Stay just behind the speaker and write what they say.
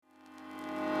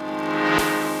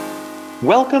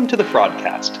Welcome to the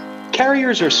Fraudcast.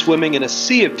 Carriers are swimming in a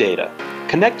sea of data,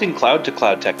 connecting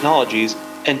cloud-to-cloud technologies,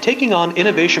 and taking on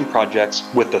innovation projects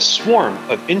with a swarm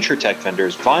of insurtech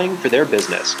vendors vying for their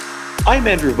business. I'm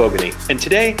Andrew Vogany, and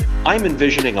today I'm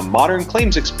envisioning a modern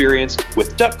claims experience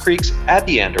with Duck Creek's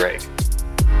Abby Anderegg.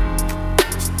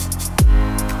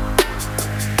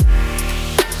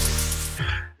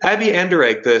 Abby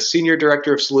Anderegg, the Senior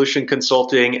Director of Solution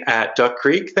Consulting at Duck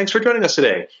Creek. Thanks for joining us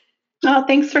today. Oh,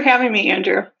 thanks for having me,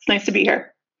 Andrew. It's nice to be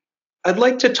here. I'd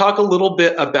like to talk a little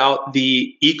bit about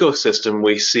the ecosystem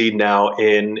we see now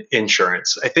in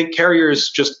insurance. I think carriers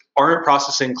just aren't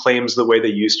processing claims the way they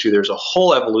used to. There's a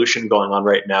whole evolution going on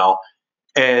right now.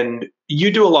 And you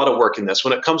do a lot of work in this.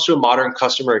 When it comes to a modern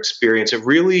customer experience, it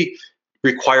really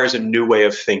requires a new way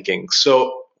of thinking.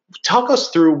 So talk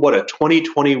us through what a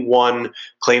 2021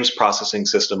 claims processing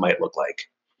system might look like.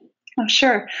 Oh,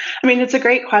 sure. I mean, it's a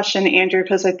great question, Andrew,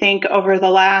 because I think over the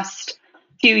last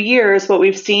few years, what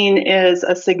we've seen is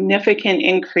a significant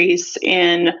increase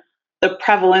in the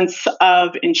prevalence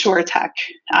of insurtech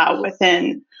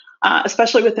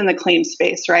especially within the claims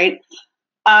space, right?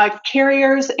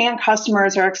 Carriers and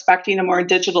customers are expecting a more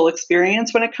digital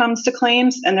experience when it comes to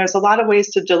claims, and there's a lot of ways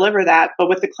to deliver that. But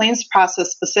with the claims process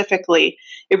specifically,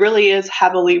 it really is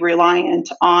heavily reliant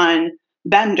on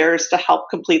vendors to help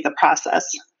complete the process.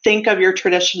 Think of your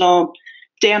traditional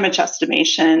damage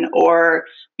estimation or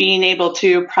being able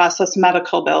to process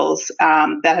medical bills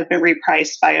that have been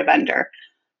repriced by a vendor.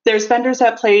 There's vendors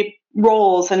that play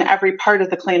roles in every part of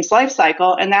the claims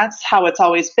lifecycle, and that's how it's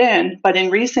always been. But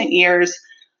in recent years,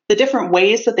 the different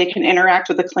ways that they can interact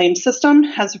with the claims system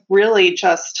has really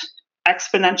just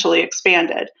exponentially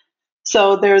expanded.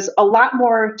 So there's a lot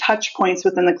more touch points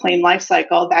within the claim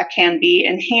lifecycle that can be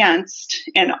enhanced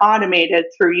and automated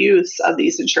through use of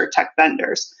these insurtech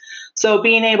vendors. So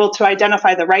being able to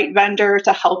identify the right vendor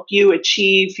to help you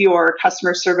achieve your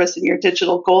customer service and your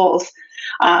digital goals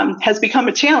has become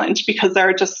a challenge because there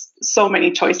are just so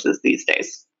many choices these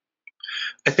days.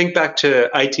 I think back to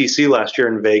ITC last year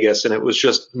in Vegas, and it was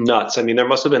just nuts. I mean, there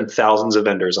must have been thousands of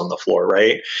vendors on the floor,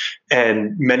 right?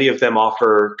 And many of them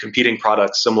offer competing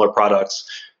products, similar products.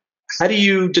 How do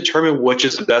you determine which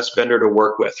is the best vendor to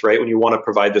work with, right? When you want to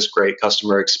provide this great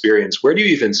customer experience, where do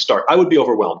you even start? I would be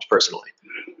overwhelmed personally.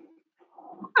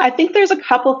 I think there's a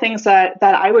couple things that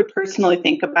I would personally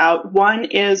think about. One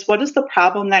is, what is the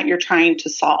problem that you're trying to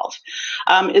solve?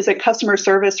 Is it customer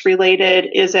service related?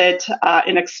 Is it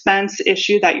an expense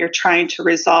issue that you're trying to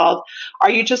resolve?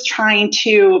 Are you just trying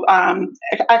to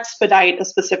expedite a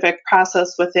specific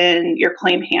process within your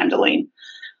claim handling?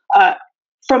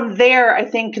 From there, I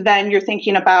think then you're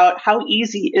thinking about how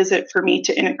easy is it for me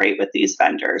to integrate with these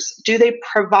vendors? Do they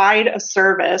provide a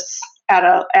service at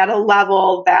a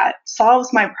level that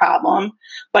solves my problem,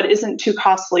 but isn't too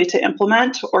costly to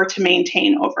implement or to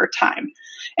maintain over time?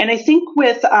 And I think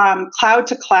with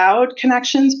cloud-to-cloud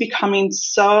connections becoming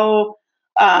so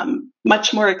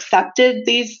much more accepted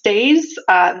these days,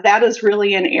 that is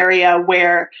really an area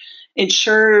where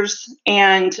insurers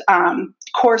and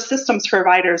core systems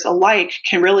providers alike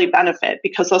can really benefit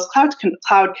because those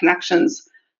cloud connections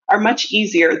are much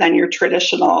easier than your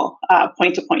traditional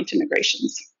point-to-point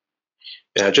integrations.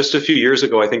 Yeah, just a few years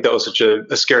ago, I think that was such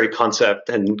a scary concept,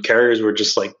 and carriers were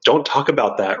just like, don't talk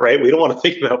about that, right? We don't want to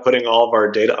think about putting all of our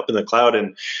data up in the cloud,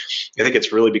 and I think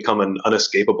it's really become an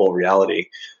unescapable reality.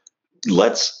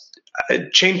 Let's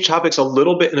change topics a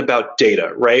little bit and about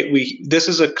data, right? This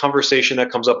is a conversation that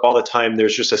comes up all the time.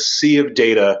 There's just a sea of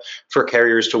data for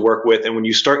carriers to work with, and when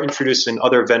you start introducing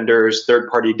other vendors,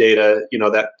 third-party data,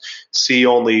 that sea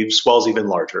only swells even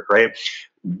larger, right?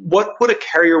 What would a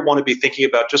carrier want to be thinking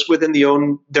about just within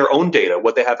their own data,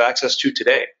 what they have access to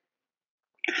today?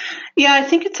 Yeah, I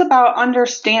think it's about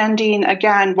understanding,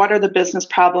 again, what are the business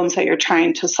problems that you're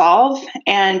trying to solve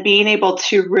and being able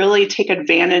to really take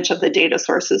advantage of the data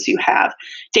sources you have.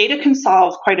 Data can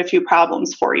solve quite a few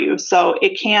problems for you. So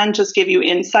it can just give you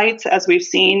insights, as we've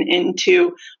seen,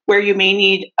 into where you may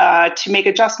need to make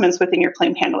adjustments within your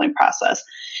claim handling process.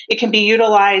 It can be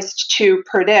utilized to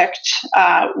predict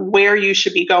where you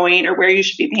should be going or where you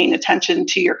should be paying attention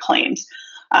to your claims.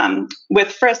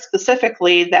 With Frisk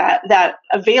specifically, that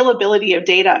availability of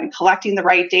data and collecting the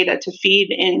right data to feed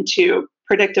into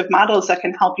predictive models that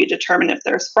can help you determine if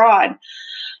there's fraud.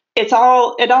 It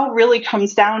all really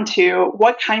comes down to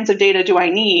what kinds of data do I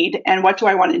need and what do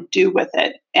I want to do with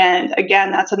it? And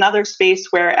again, that's another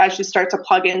space where as you start to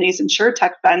plug in these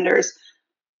insurtech vendors,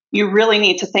 you really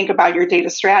need to think about your data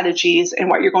strategies and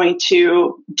what you're going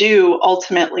to do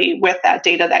ultimately with that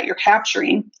data that you're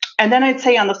capturing. And then I'd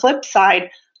say on the flip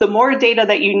side, the more data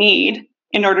that you need,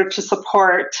 in order to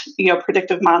support,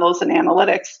 predictive models and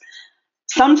analytics.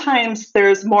 Sometimes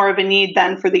there's more of a need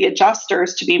then for the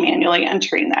adjusters to be manually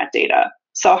entering that data.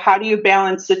 So how do you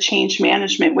balance the change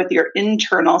management with your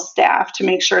internal staff to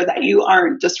make sure that you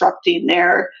aren't disrupting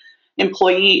their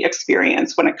employee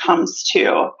experience when it comes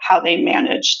to how they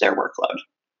manage their workload?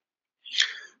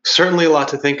 Certainly a lot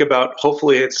to think about.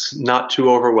 Hopefully it's not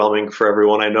too overwhelming for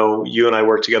everyone. I know you and I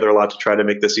work together a lot to try to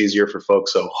make this easier for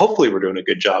folks, so hopefully we're doing a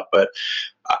good job. But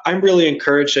I'm really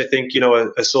encouraged. I think,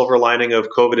 a silver lining of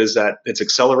COVID is that it's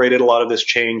accelerated a lot of this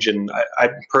change, and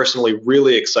I'm personally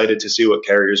really excited to see what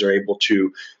carriers are able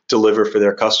to deliver for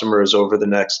their customers over the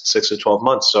next 6 to 12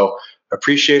 months. So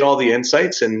appreciate all the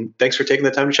insights, and thanks for taking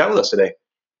the time to chat with us today.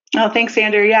 Oh, thanks,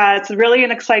 Andrew. Yeah, it's really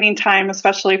an exciting time,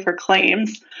 especially for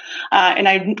claims. And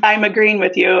I'm agreeing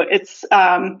with you.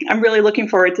 I'm really looking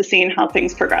forward to seeing how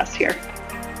things progress here.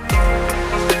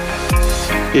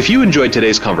 If you enjoyed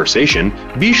today's conversation,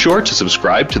 be sure to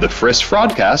subscribe to the Frist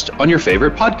Fraudcast on your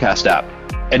favorite podcast app.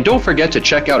 And don't forget to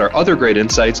check out our other great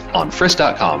insights on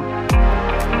Frist.com.